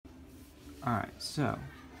Alright, so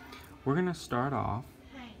we're going to start off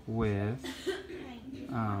with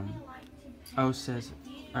O says,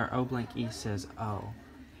 or O blank E says O,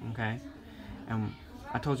 okay? And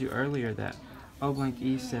I told you earlier that O blank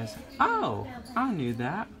E says, oh, I knew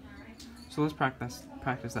that. So let's practice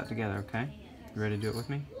that together, okay? You ready to do it with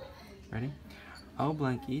me? Ready? O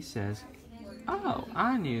blank E says, oh,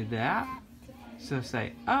 I knew that. So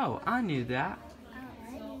say, oh, I knew that.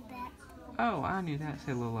 Oh, I knew that.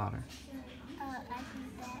 Say it a little louder.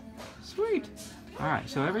 Sweet. Alright,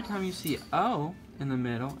 so every time you see O in the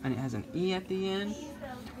middle and it has an E at the end,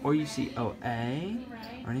 or you see OA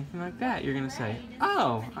or anything like that, you're going to say,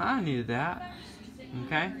 oh, I knew that.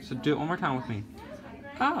 Okay? So do it one more time with me.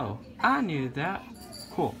 Oh, I knew that.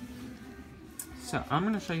 Cool. So I'm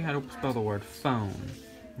going to show you how to spell the word phone.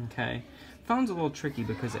 Okay? Phone's a little tricky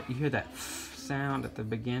because you hear that F sound at the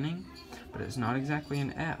beginning, but it's not exactly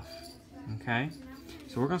an F. Okay?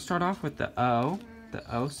 So we're going to start off with the O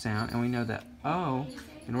sound, and we know that O,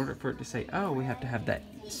 in order for it to say O, we have to have that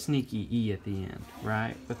sneaky E at the end,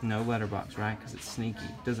 right? With no letterbox, right? Because it's sneaky.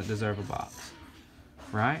 It doesn't deserve a box.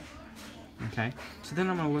 Right? Okay? So then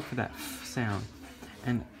I'm going to look for that F sound.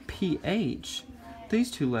 And PH,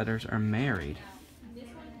 these two letters are married.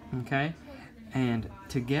 Okay? And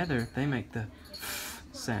together, they make the F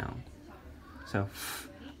sound. So, F,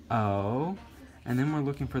 O, and then we're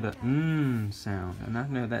looking for the sound. And I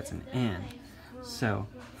know that's an N. So,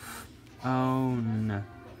 own.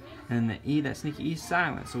 And the E, that sneaky E, is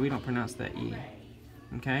silent, so we don't pronounce that E.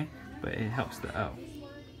 Okay? But it helps the O.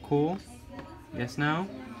 Cool? Yes, no?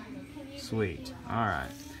 Sweet.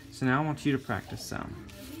 Alright. So now I want you to practice some.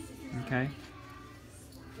 Okay?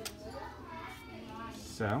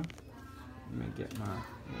 So, let me get my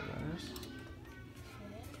letters.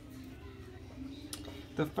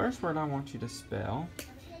 The first word I want you to spell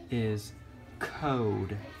is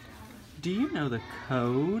code. Do you know the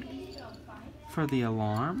code for the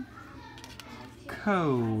alarm?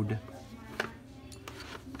 Code.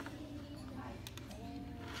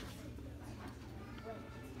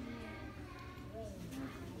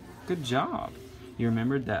 Good job. You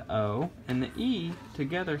remembered that O and the E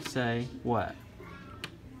together say what?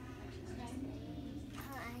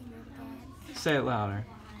 Say it louder.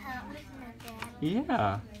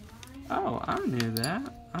 Yeah. Oh, I knew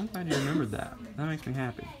that. I'm glad you remembered that. That makes me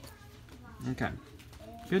happy. Okay.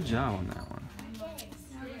 Good job on that one.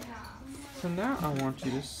 So now I want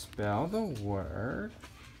you to spell the word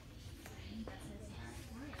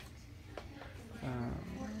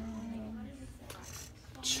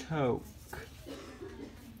choke.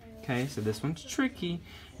 Okay, so this one's tricky.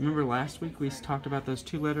 Remember last week we talked about those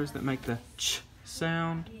two letters that make the ch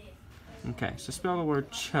sound? Okay, so spell the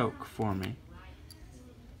word choke for me.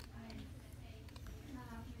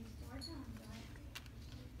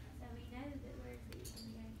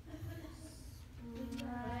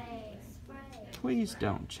 Please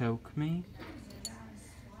don't choke me.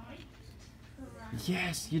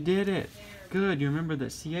 Yes, you did it. Good. You remember that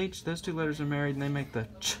CH, those two letters are married and they make the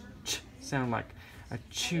ch sound like a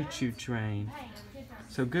choo-choo train.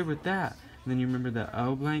 So good with that. And then you remember the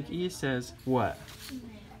O blank E says what?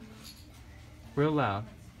 Real loud.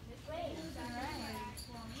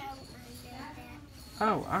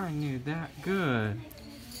 Oh, I knew that. Good.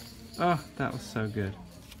 Oh, that was so good.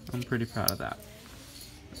 I'm pretty proud of that.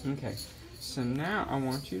 Okay. So now I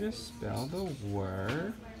want you to spell the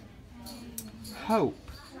word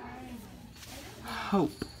hope.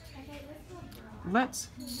 Hope. Let's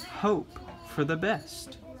hope for the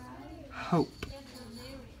best. Hope.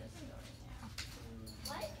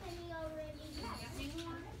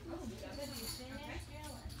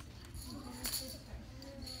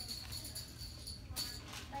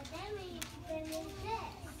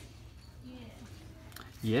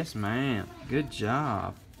 Yes, ma'am. Good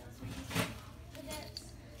job.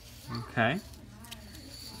 Okay.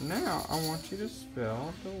 Now I want you to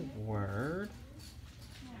spell the word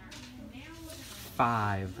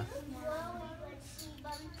 5.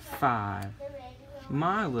 5.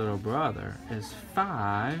 My little brother is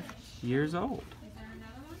 5 years old.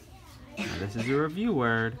 Now this is a review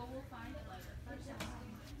word.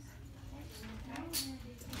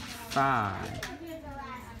 5.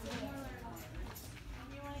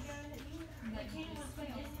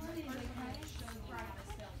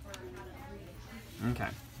 Okay,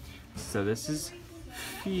 so this is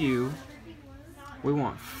few. We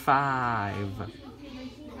want 5.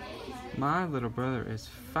 My little brother is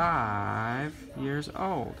 5 years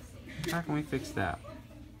old. How can we fix that?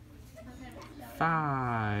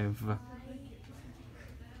 5.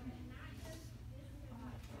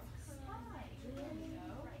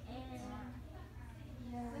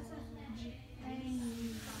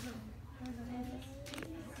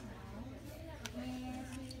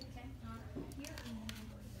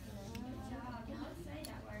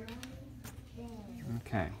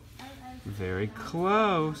 Very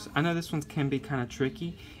close. I know this one can be kind of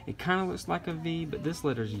tricky. It kind of looks like a V, but this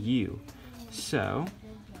letter's U. So,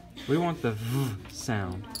 we want the V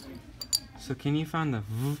sound. So can you find the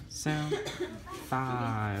V sound?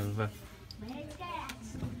 5.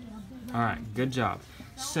 Alright, good job.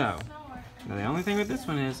 So, now the only thing with this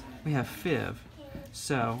one is we have fiv.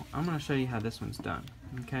 So, I'm going to show you how this one's done.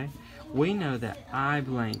 Okay? We know that I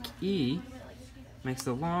blank E makes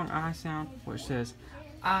the long I sound, which says,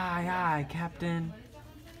 aye, Captain.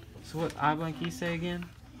 So what I blank E say again?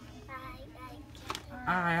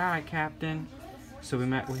 Aye, Captain. So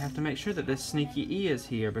we have to make sure that this sneaky E is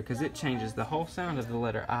here because it changes the whole sound of the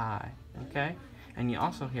letter I. Okay? And you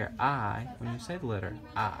also hear I when you say the letter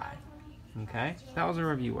I. Okay? That was a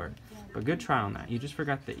review word. But good try on that. You just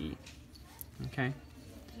forgot the E. Okay?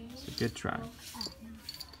 So good try.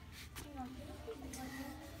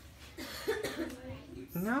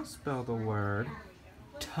 Now spell the word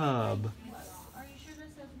tub.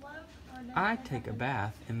 I take a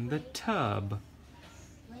bath in the tub.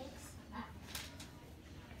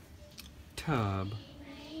 Tub.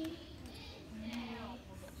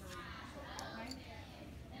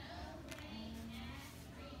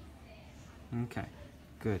 Okay,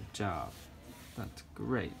 good job. That's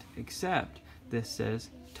great. Except this says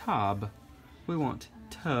tub. We want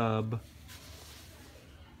tub.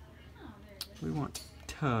 We want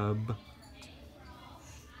tub.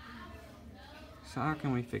 So how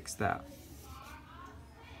can we fix that?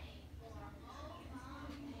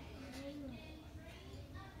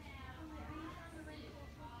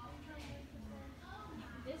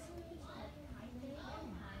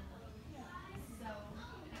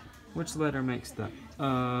 Which letter makes the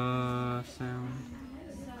sound?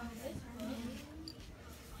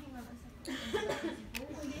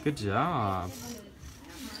 Good job.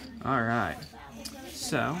 All right.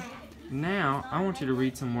 So, now I want you to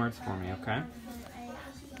read some words for me, okay?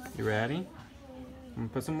 You ready? I'm going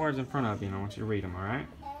to put some words in front of you and I want you to read them, all right?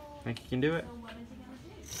 Think you can do it?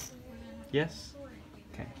 Yes?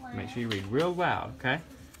 Okay. Make sure you read real loud, okay?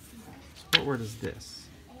 So what word is this?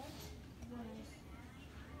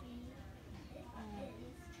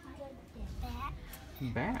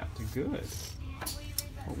 Bat. Good.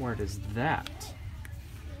 What word is that?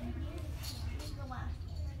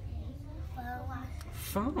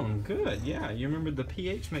 Phone. Good. Yeah. You remember the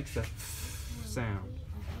PH makes the F sound.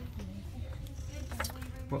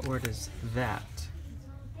 What word is that?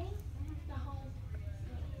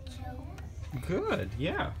 Good.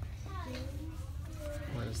 Yeah.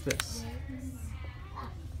 What is this?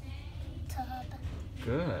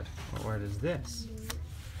 Good. What word is this?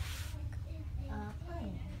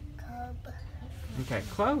 Okay,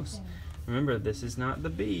 close. Remember, this is not the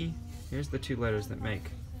B. Here's the two letters that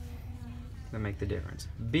make the difference.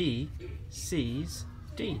 B, C's,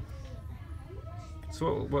 D.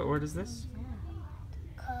 So what word is this?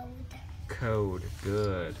 Code. Code.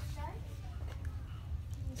 Good.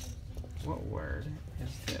 What word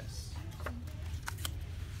is this?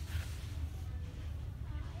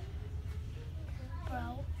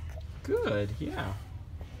 Broke. Good. Yeah.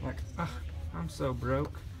 Like, I'm so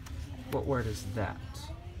broke. What word is that?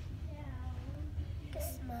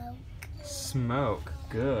 Smoke. Smoke.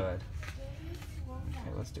 Good.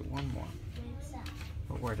 Okay, let's do one more.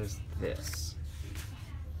 What word is this?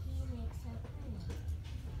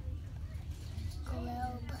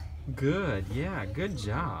 Globe. Good. Yeah, good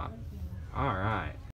job. All right.